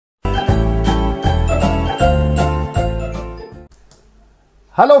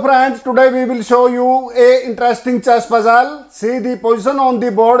Hello friends, today we will show you a interesting chess puzzle. See the position on the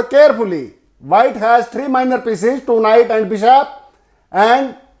board carefully. White has 3 minor pieces, 2 knight and bishop,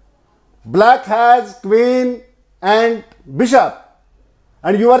 and black has queen and bishop.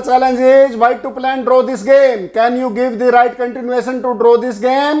 And your challenge is white to plan draw this game. Can you give the right continuation to draw this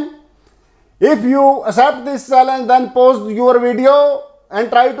game? If you accept this challenge, then pause your video and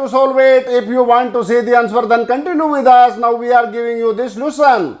try to solve it. If you want to see the answer, then continue with us. Now we are giving you this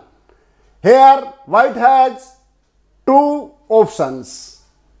solution. Here white has 2 options.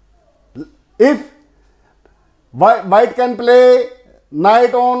 If white can play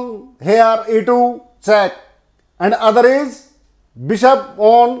knight on here e2 check, and other is bishop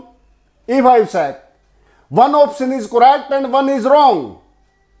on e5 check. One option is correct and one is wrong.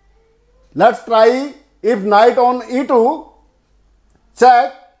 Let's try. If knight on e2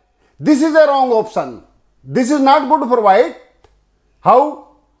 check, this is a wrong option. This is not good for white. How?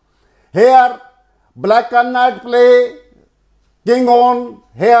 Here black cannot play king on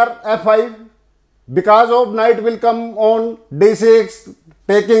here f5 because of knight will come on d6,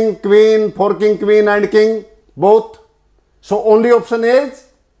 taking queen, forking queen and king both. So only option is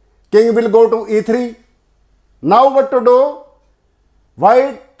king will go to e3. Now what to do?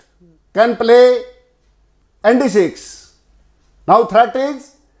 White can play nd6. Now threat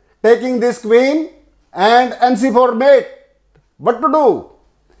is taking this queen and nc4 mate. What to do?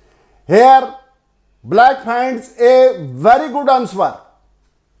 Here black finds a very good answer.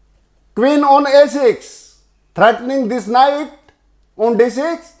 Queen on a6, threatening this knight on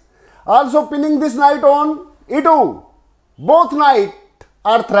d6, also pinning this knight on e2. Both knights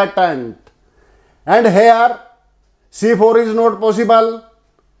are threatened. And here c4 is not possible.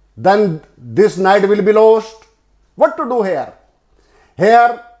 Then this knight will be lost. What to do here?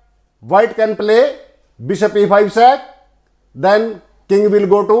 Here white can play bishop e5 check, then king will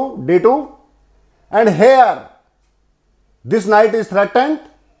go to d2, and here this knight is threatened.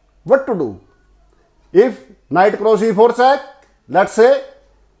 What to do? If knight cross e4 check, let's say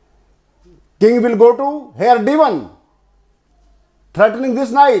king will go to here d1, threatening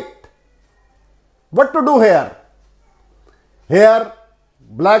this knight. What to do here? Here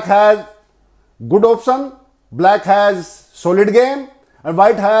black has good option, black has solid game, and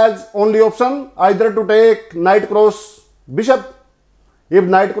white has only option either to take knight cross bishop. If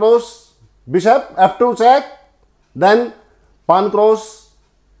knight cross bishop f2 check, then pawn cross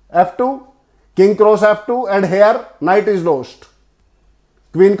f2, king cross f2, and here knight is lost.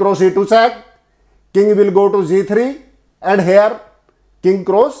 Queen cross e2 check, king will go to g3, and here king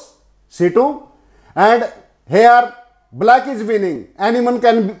cross c2, and here black is winning. Anyone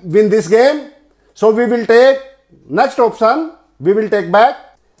can win this game. So we will take next option. We will take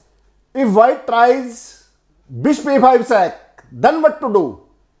back. If white tries bishop e5 check, then what to do?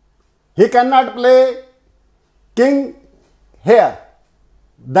 He cannot play king here.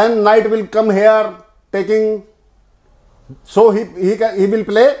 Then knight will come here taking. So he will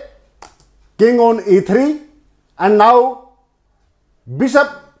play king on e3, and now bishop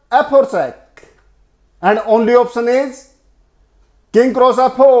f4 check. And only option is king cross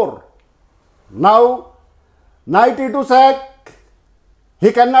f4. Now knight e2 check.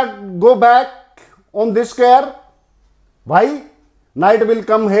 He cannot go back on this square. Why? Knight will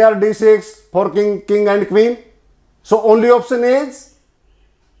come here d6, forking king and queen. So only option is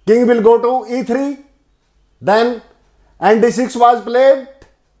king will go to e3. Then and d6 was played,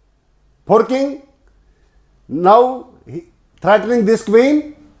 forking. Now threatening this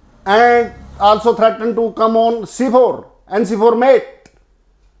queen, and also threatened to come on c4 and c4 mate.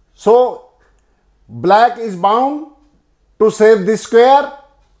 So black is bound to save this square.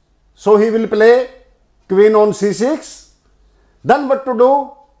 So he will play queen on c6. Then what to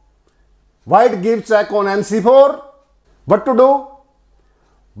do? White gives check on nc4. What to do?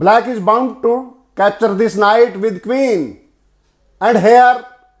 Black is bound to capture this knight with queen. And here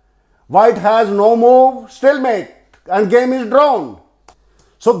white has no move, stalemate, and game is drawn.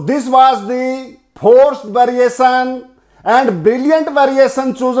 So this was the forced variation and brilliant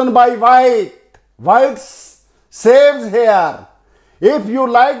variation chosen by white. White saves here. If you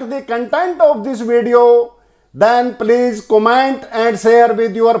liked the content of this video, then please comment and share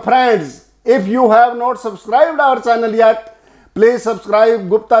with your friends. If you have not subscribed our channel yet, please subscribe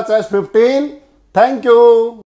Gupta Chess 15. Thank you.